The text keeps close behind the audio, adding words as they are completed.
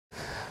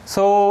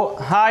So,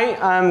 hi,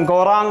 I'm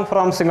Gaurang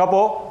from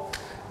Singapore.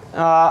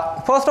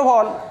 First of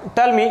all,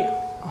 tell me,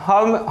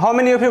 how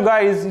many of you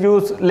guys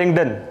use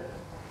LinkedIn?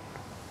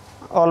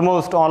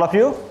 Almost all of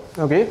you,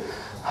 okay.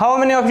 How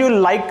many of you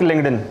like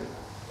LinkedIn?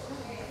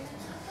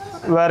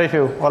 Very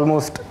few,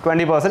 almost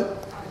 20%.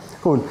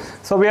 Cool.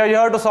 So we are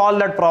here to solve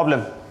that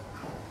problem.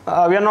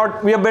 We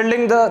are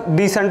building the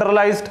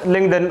decentralized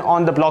LinkedIn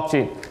on the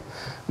blockchain.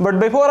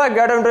 But before I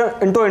get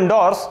into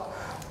Indorse,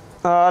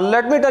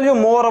 let me tell you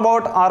more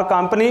about our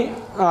company,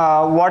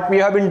 what we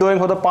have been doing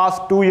for the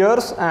past 2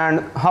 years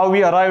and how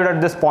we arrived at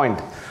this point.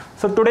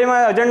 So today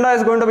my agenda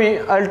is going to be,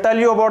 I'll tell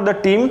you about the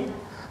team,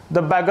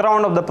 the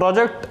background of the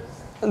project,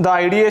 the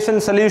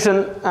ideation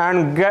solution,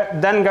 and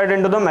then get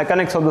into the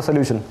mechanics of the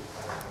solution.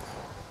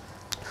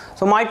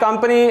 So my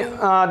company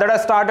that I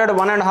started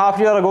 1.5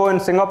 years ago in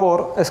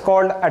Singapore is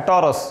called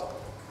Indorse.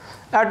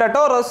 At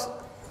Indorse,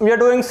 we are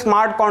doing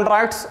smart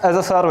contracts as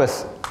a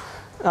service.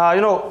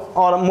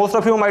 Or most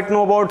of you might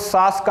know about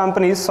SaaS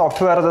companies,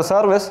 software as a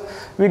service.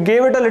 We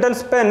gave it a little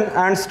spin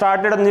and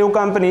started a new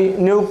company,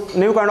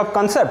 new kind of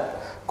concept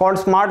called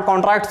smart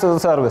contracts as a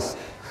service.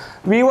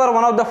 We were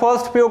one of the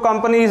first few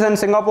companies in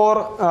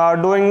Singapore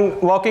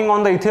working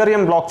on the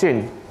Ethereum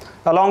blockchain,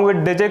 along with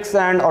Digix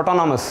and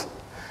Autonomous.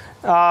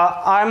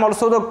 I am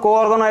also the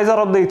co-organizer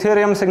of the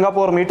Ethereum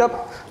Singapore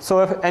meetup. So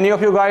if any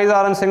of you guys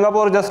are in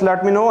Singapore, just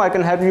let me know. I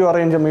can help you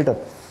arrange a meetup.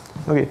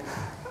 Okay.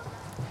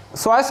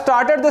 So I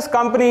started this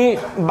company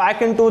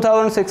back in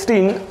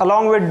 2016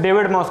 along with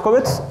David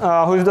Moskowitz,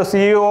 who is the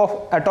CEO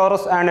of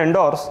Indorse and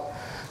Indorse.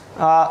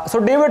 So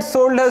David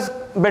sold his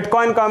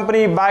Bitcoin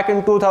company back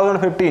in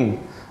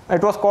 2015.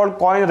 It was called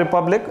Coin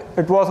Republic.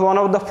 It was one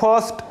of the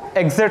first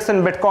exits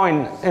in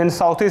Bitcoin in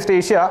Southeast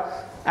Asia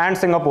and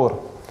Singapore.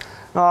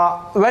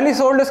 When he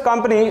sold his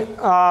company,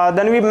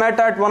 then we met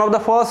at one of the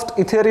first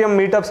Ethereum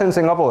meetups in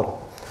Singapore.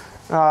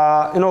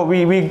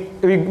 We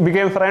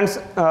became friends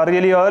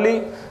really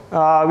early.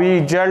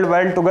 We gelled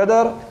well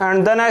together,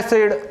 and then I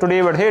said to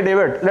David, hey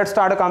David, let's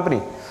start a company.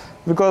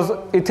 Because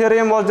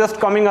Ethereum was just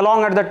coming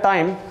along at that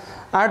time,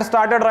 I had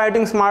started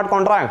writing smart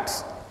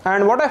contracts.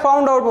 And what I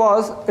found out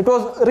was, it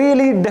was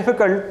really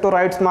difficult to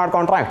write smart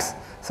contracts.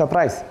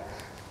 Surprise.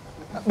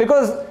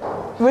 Because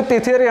with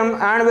Ethereum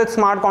and with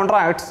smart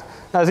contracts,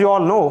 as you all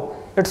know,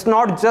 it's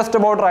not just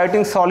about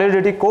writing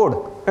Solidity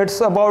code.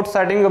 It's about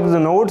setting up the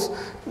nodes,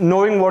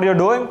 knowing what you're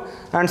doing,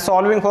 and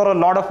solving for a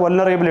lot of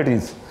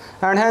vulnerabilities.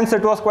 And hence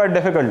it was quite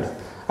difficult.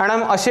 And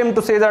I'm ashamed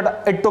to say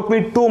that it took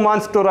me 2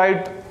 months to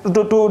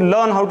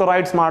learn how to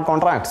write smart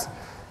contracts.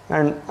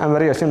 And I'm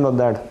very ashamed of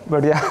that,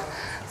 but yeah.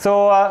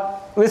 So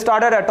we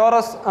started at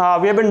Indorse.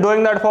 We have been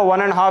doing that for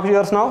 1.5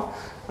 years now.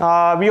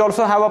 We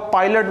also have a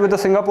pilot with the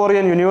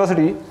Singaporean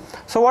university.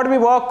 So what we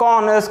work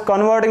on is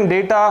converting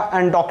data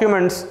and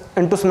documents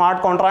into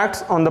smart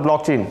contracts on the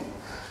blockchain.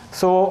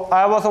 So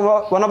I was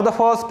one of the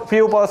first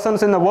few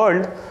persons in the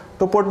world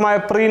to put my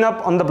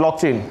prenup on the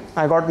blockchain.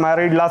 I got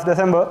married last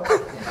December.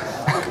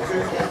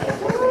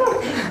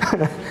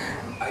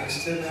 Are you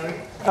still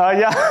married?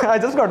 Yeah, I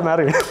just got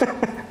married.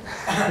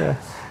 Yeah.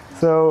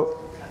 So,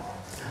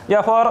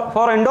 yeah,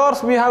 for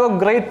Indorse, we have a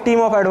great team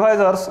of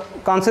advisors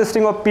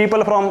consisting of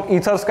people from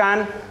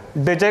Etherscan,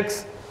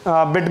 Digix,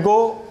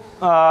 BitGo,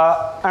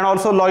 and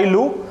also Loy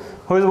Lu,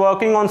 who is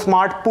working on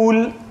Smart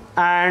Pool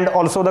and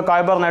also the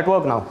Kyber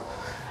network now.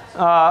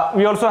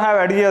 We also have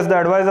Eddie as the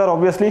advisor,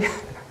 obviously.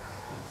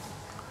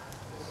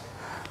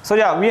 So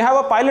yeah, we have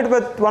a pilot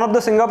with one of the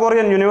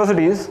Singaporean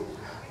universities.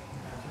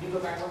 Can you go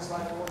back one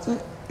slide one more time?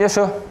 Yeah,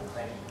 sure.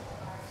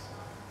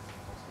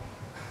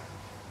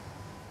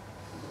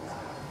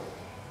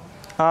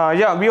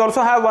 Yeah, we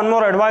also have one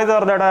more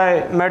advisor that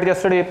I met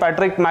yesterday,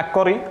 Patrick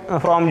McCory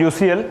from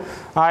UCL.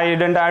 I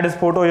didn't add his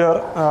photo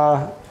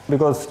here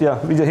because yeah,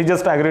 he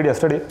just agreed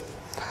yesterday.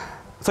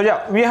 So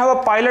yeah, we have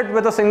a pilot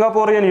with a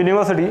Singaporean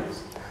university.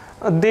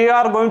 They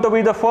are going to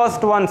be the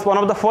first ones, one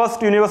of the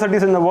first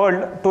universities in the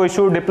world to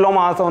issue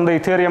diplomas on the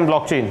Ethereum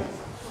blockchain.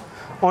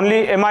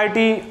 Only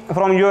MIT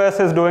from US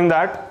is doing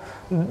that,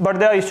 but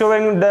they are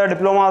issuing their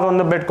diplomas on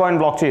the Bitcoin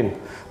blockchain.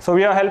 So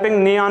we are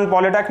helping Neon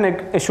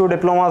Polytechnic issue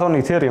diplomas on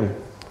Ethereum.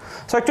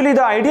 So actually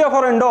the idea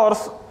for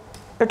Indorse,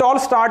 it all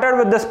started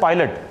with this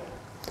pilot.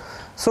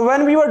 So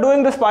when we were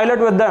doing this pilot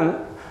with them,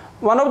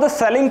 one of the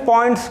selling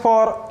points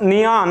for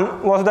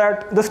Neon was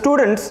that the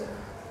students,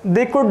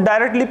 they could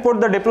directly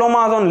put the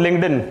diplomas on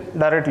LinkedIn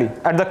directly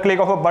at the click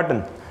of a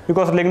button,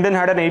 because LinkedIn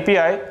had an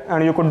API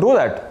and you could do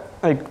that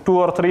like 2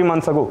 or 3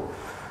 months ago.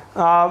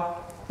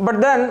 But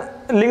then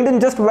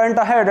LinkedIn just went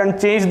ahead and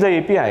changed the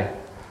API.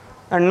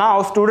 And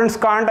now students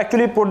can't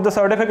actually put the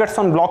certificates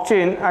on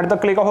blockchain at the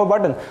click of a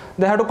button.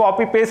 They have to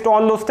copy paste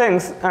all those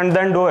things and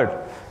then do it.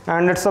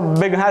 And it's a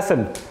big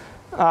hassle.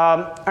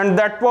 And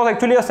that was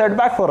actually a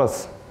setback for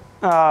us.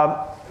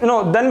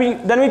 Then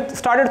we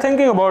started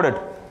thinking about it.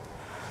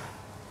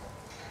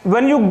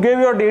 When you give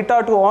your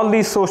data to all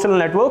these social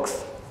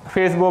networks,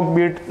 Facebook,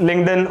 be it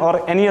LinkedIn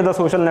or any other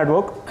social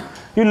network,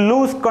 you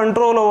lose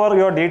control over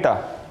your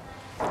data.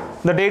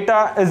 The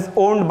data is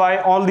owned by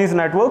all these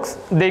networks.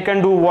 They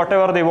can do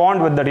whatever they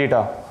want with the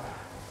data.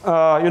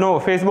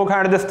 Facebook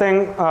had this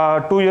thing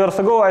 2 years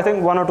ago, I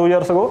think 1 or 2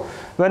 years ago,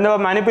 when they were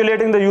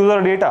manipulating the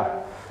user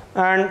data,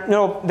 and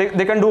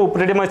they can do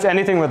pretty much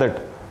anything with it.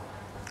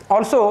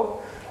 Also,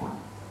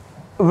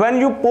 when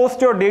you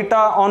post your data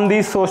on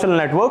these social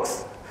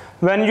networks,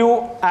 when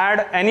you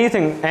add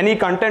anything, any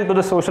content to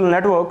the social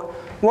network,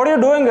 what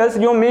you're doing is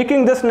you're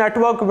making this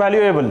network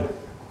valuable.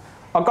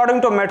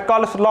 According to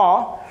Metcalfe's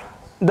law,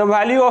 the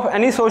value of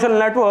any social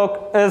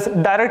network is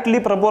directly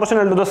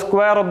proportional to the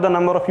square of the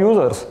number of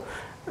users.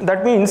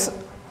 That means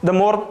the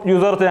more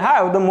users they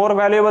have, the more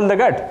valuable they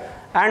get.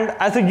 And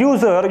as a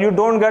user, you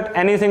don't get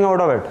anything out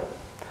of it.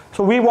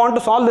 So we want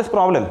to solve this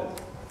problem.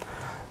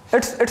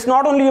 It's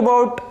not only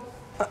about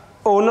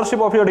ownership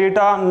of your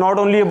data, not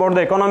only about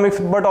the economics,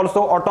 but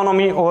also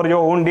autonomy over your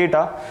own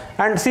data.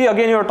 And see,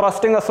 again, you're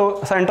trusting a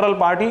central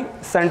party,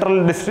 central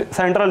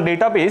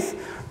database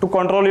to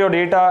control your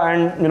data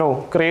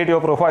and create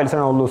your profiles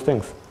and all those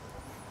things.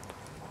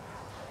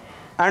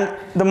 And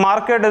the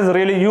market is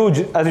really huge,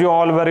 as you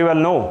all very well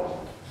know.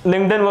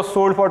 LinkedIn was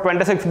sold for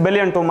 $26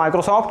 billion to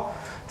Microsoft.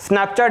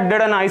 Snapchat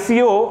did an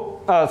IPO.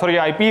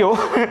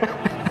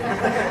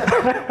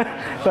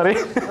 Sorry,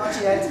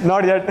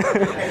 not yet.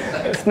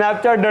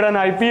 Snapchat did an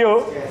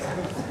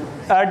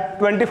IPO at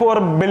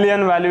 24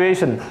 billion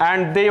valuation,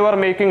 and they were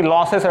making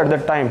losses at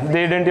that time.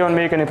 They didn't even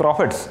make any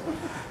profits.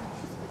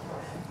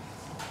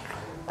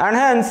 And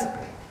hence,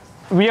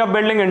 we are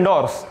building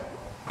Indorse.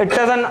 It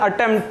is an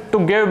attempt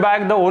to give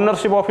back the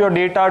ownership of your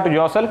data to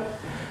yourself.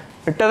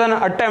 It is an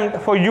attempt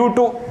for you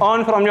to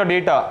earn from your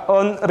data,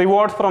 earn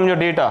rewards from your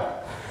data.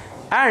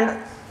 And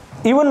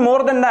even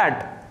more than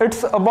that,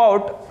 it's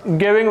about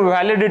giving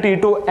validity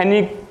to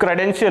any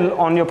credential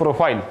on your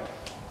profile.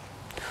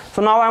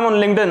 So now I'm on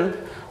LinkedIn.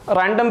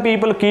 Random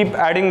people keep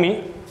adding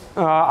me.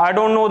 I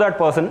don't know that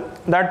person.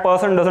 That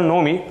person doesn't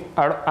know me.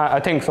 I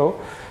think so.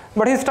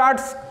 But he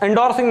starts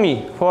endorsing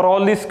me for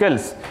all these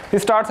skills. He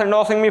starts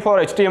endorsing me for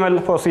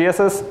HTML, for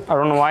CSS. I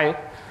don't know why.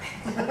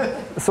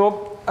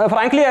 So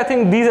frankly, I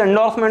think these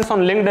endorsements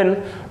on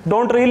LinkedIn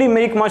don't really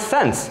make much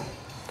sense.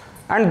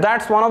 And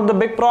that's one of the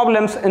big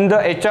problems in the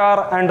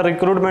HR and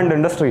recruitment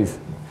industries.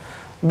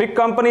 Big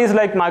companies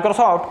like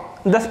Microsoft,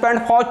 they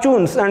spend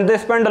fortunes and they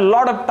spend a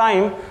lot of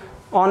time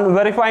on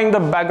verifying the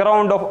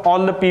background of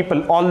all the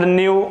people, all the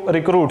new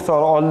recruits or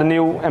all the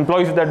new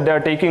employees that they're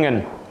taking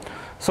in.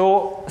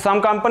 So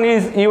some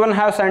companies even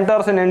have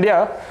centers in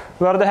India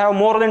where they have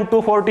more than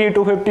 240,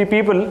 250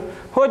 people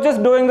who are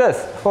just doing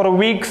this for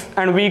weeks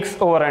and weeks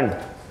over end.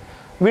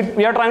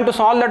 We are trying to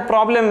solve that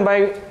problem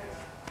by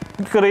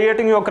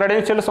creating your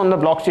credentials on the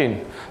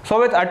blockchain. So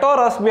with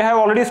Atorus, we have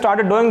already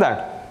started doing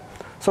that.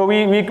 So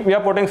we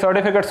are putting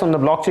certificates on the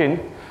blockchain.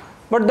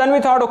 But then we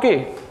thought,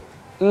 okay,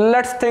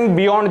 let's think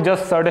beyond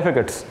just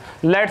certificates.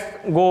 Let's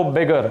go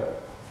bigger.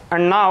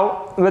 And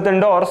now with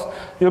Indorse,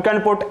 you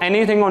can put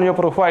anything on your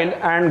profile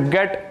and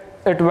get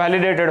it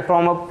validated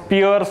from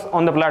peers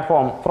on the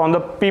platform, from the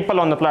people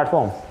on the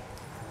platform.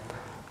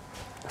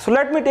 So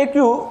let me take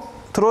you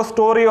through a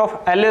story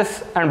of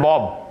Alice and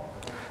Bob.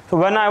 So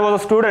when I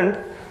was a student,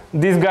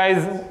 these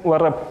guys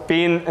were a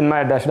pain in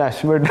my dash,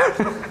 but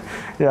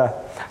yeah.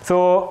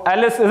 So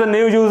Alice is a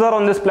new user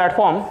on this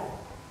platform.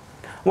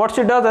 What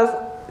she does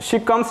is she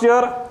comes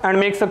here and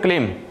makes a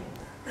claim.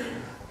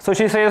 So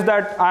she says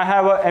that I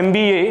have an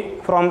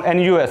MBA from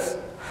NUS.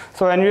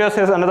 So NUS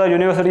is another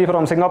university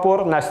from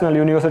Singapore, National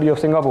University of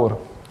Singapore.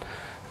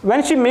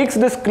 When she makes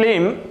this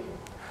claim,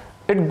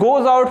 it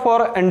goes out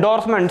for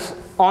endorsements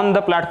on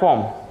the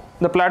platform.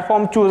 The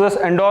platform chooses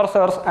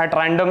endorsers at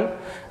random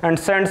and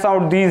sends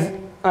out these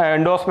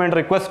endorsement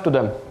requests to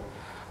them.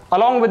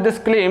 Along with this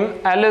claim,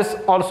 Alice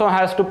also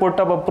has to put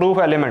up a proof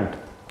element.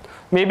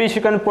 Maybe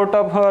she can put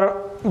up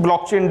her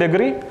blockchain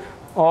degree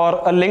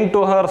or a link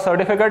to her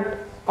certificate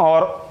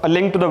or a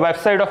link to the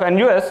website of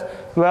NUS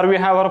where we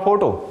have her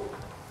photo.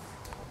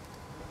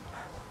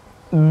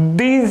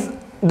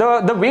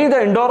 The way the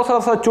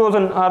endorsers are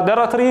chosen there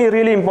are three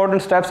really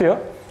important steps here.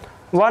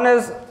 One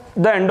is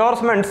the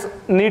endorsements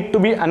need to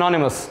be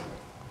anonymous.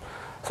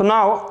 So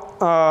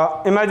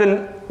now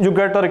imagine you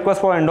get a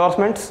request for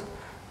endorsements.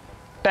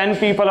 10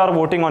 people are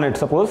voting on it,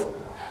 suppose.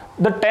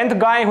 The 10th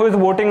guy who is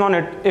voting on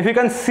it, if he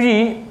can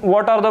see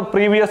what are the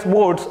previous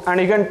votes and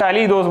he can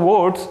tally those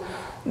votes,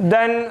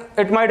 then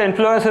it might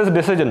influence his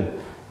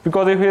decision.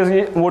 Because if he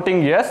is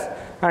voting yes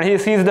and he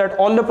sees that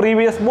all the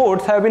previous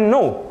votes have been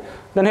no,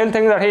 then he'll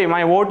think that, hey,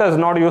 my vote is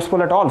not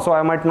useful at all, so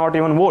I might not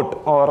even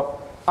vote, or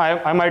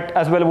I might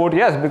as well vote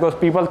yes because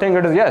people think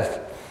it is yes.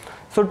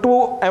 So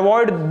to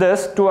avoid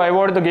this, to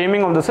avoid the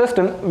gaming of the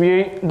system,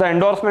 the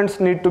endorsements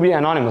need to be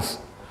anonymous.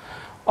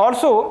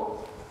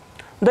 Also,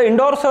 the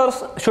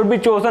endorsers should be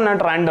chosen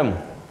at random.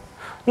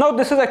 Now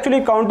this is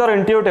actually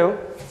counterintuitive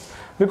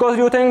because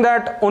you think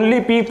that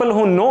only people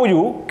who know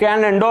you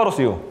can endorse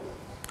you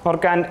or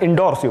can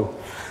endorse you.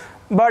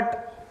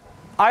 But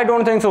I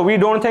don't think so, we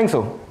don't think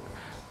so.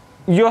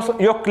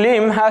 Your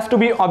claim has to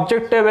be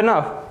objective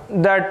enough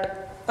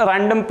that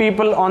random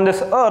people on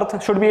this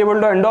earth should be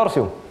able to endorse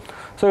you.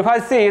 So if I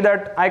say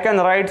that I can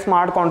write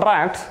smart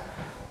contracts,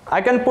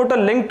 I can put a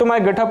link to my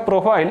GitHub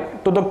profile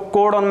to the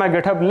code on my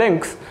GitHub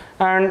links,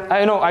 and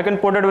I can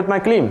put it with my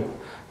claim.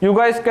 You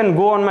guys can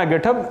go on my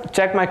GitHub,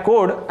 check my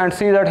code, and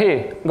see that,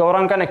 hey,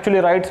 Gaurang can actually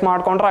write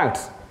smart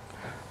contracts.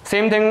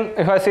 Same thing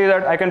if I say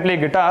that I can play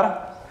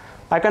guitar,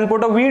 I can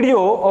put a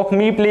video of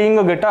me playing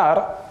a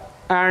guitar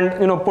and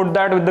put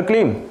that with the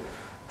claim.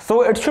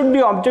 So it should be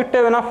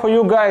objective enough for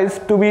you guys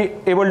to be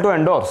able to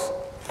endorse.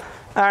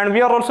 And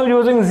we are also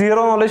using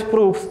zero knowledge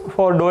proofs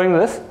for doing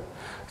this.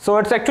 So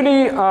it's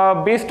actually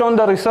based on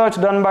the research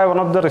done by one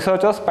of the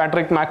researchers,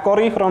 Patrick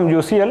McCrory from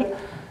UCL.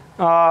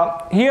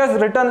 He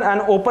has written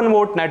an open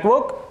vote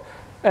network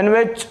in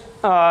which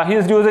he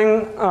is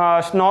using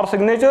Schnorr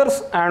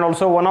signatures and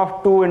also one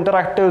of two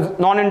interactive,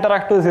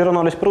 non-interactive zero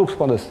knowledge proofs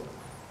for this.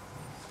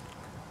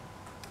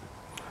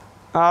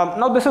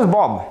 Now this is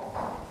Bob.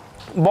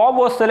 Bob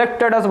was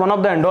selected as one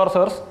of the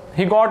endorsers.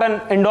 He got an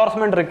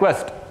endorsement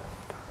request.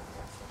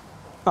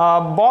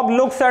 Bob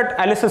looks at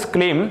Alice's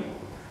claim.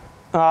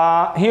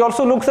 He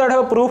also looks at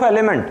her proof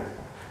element,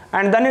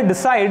 and then he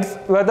decides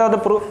whether the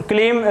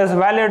claim is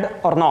valid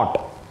or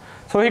not.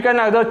 So he can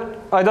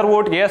either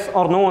vote yes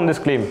or no on this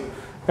claim.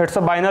 It's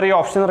a binary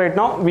option right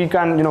now. We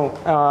can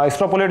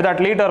extrapolate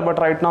that later, but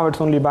right now it's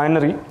only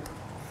binary.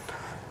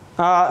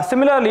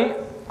 Similarly,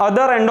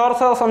 other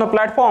endorsers on the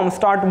platform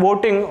start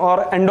voting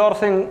or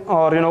endorsing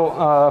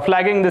or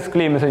flagging this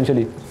claim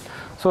essentially.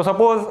 So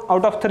suppose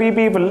out of 3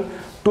 people,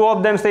 2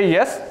 of them say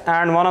yes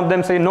and 1 of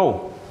them say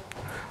no.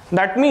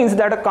 That means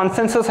that a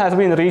consensus has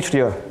been reached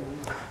here.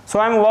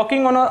 So I'm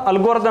working on an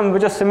algorithm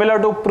which is similar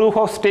to proof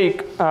of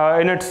stake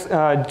in its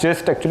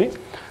gist actually.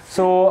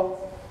 So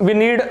we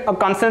need a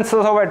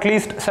consensus of at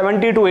least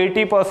 70 to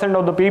 80%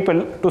 of the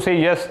people to say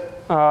yes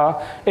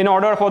in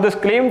order for this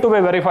claim to be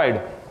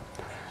verified.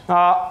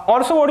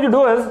 Also what you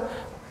do is,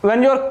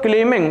 when you're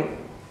claiming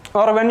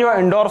or when you're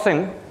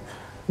endorsing,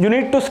 you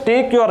need to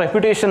stake your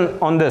reputation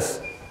on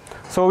this.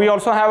 So we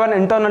also have an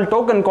internal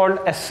token called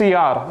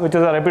SCR, which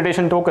is a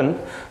reputation token.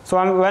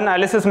 So when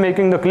Alice is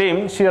making the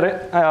claim, she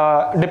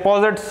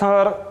deposits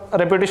her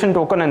reputation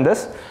token in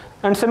this.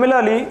 And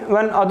similarly,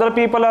 when other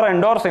people are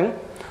endorsing,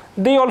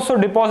 they also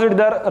deposit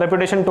their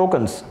reputation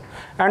tokens.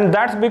 And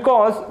that's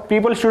because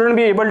people shouldn't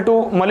be able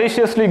to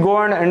maliciously go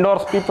and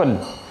endorse people.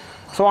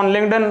 So on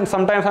LinkedIn,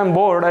 sometimes I'm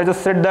bored, I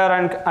just sit there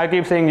and I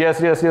keep saying yes,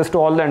 yes, yes to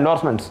all the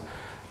endorsements.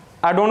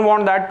 I don't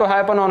want that to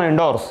happen on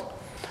Indorse.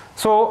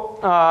 So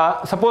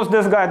suppose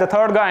this guy, the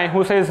third guy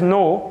who says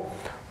no,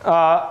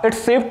 it's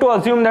safe to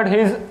assume that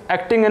he's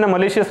acting in a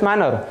malicious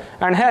manner,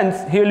 and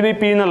hence he will be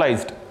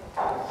penalized.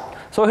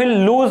 So he'll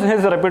lose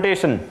his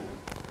reputation.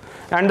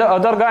 And the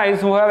other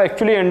guys who have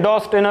actually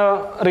endorsed in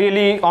a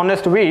really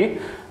honest way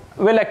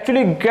will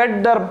actually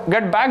get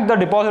back the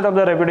deposit of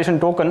the reputation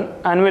token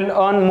and will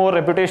earn more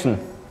reputation.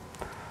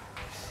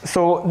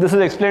 So this is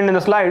explained in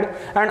the slide.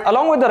 And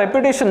along with the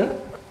reputation,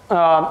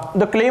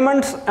 the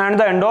claimants and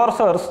the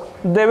endorsers,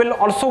 they will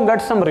also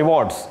get some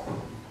rewards.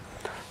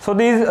 So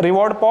these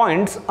reward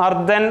points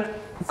are then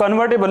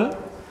convertible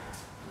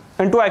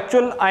into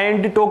actual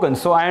IND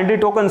tokens. So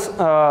IND tokens,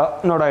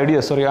 not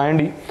IDs, sorry,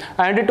 IND.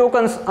 IND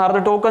tokens are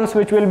the tokens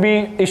which will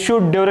be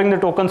issued during the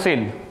token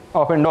sale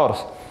of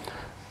Indorse.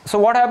 So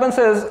what happens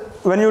is,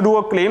 when you do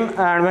a claim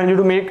and when you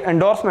do make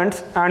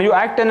endorsements and you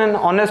act in an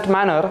honest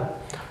manner,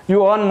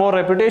 you earn more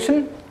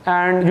reputation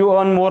and you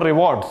earn more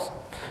rewards.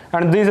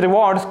 And these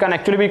rewards can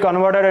actually be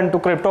converted into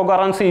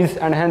cryptocurrencies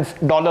and hence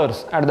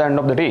dollars at the end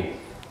of the day.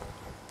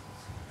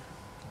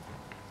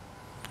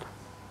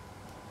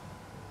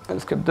 I'll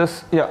skip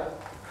this. Yeah.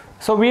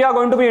 So we are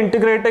going to be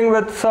integrating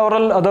with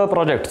several other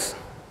projects.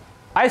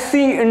 I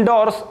see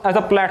Indorse as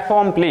a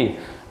platform play,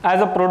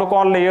 as a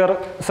protocol layer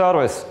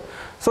service.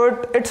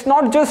 So it's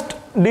not just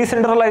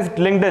decentralized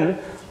LinkedIn.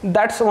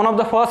 That's one of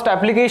the first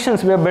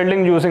applications we are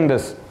building using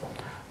this.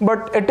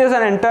 But it is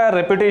an entire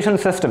reputation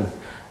system.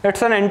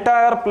 It's an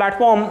entire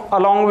platform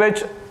along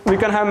which we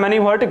can have many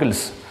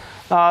verticals.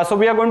 So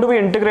we are going to be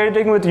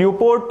integrating with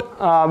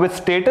Uport, with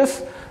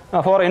Status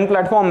for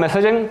in-platform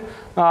messaging,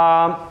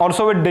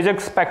 also with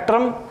Digix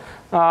Spectrum.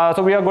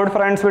 So we are good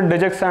friends with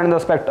Digix and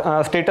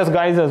the Status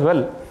guys as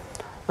well.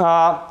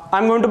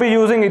 I'm going to be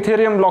using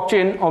Ethereum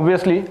blockchain,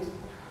 obviously,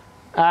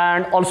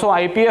 and also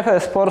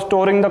IPFS for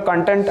storing the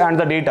content and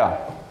the data.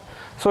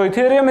 So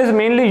Ethereum is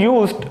mainly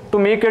used to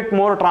make it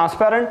more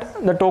transparent.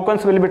 The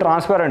tokens will be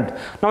transparent.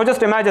 Now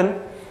just imagine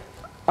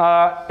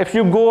if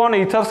you go on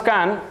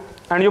Etherscan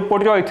and you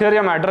put your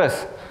Ethereum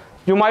address,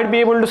 you might be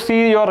able to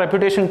see your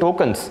reputation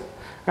tokens,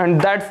 and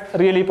that's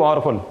really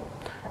powerful.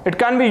 It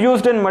can be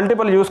used in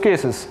multiple use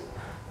cases.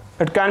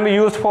 It can be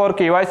used for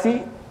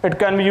KYC. It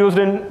can be used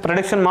in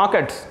prediction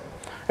markets.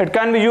 It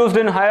can be used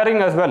in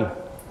hiring as well.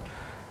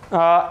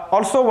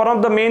 Also, one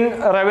of the main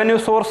revenue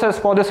sources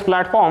for this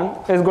platform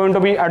is going to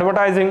be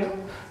advertising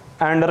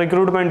and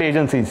recruitment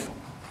agencies.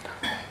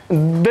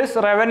 This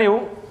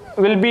revenue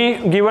will be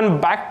given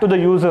back to the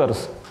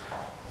users.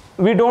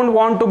 We don't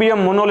want to be a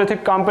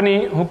monolithic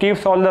company who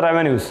keeps all the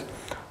revenues.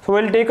 So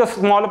we'll take a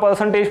small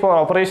percentage for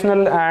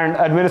operational and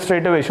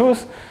administrative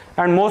issues,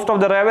 and most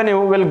of the revenue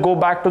will go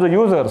back to the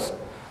users.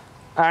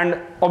 And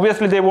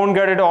obviously they won't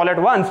get it all at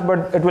once,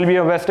 but it will be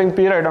a vesting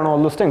period and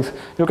all those things.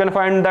 You can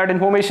find that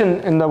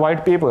information in the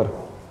white paper.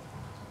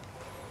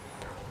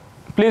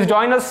 Please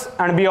join us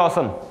and be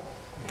awesome.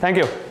 Thank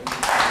you.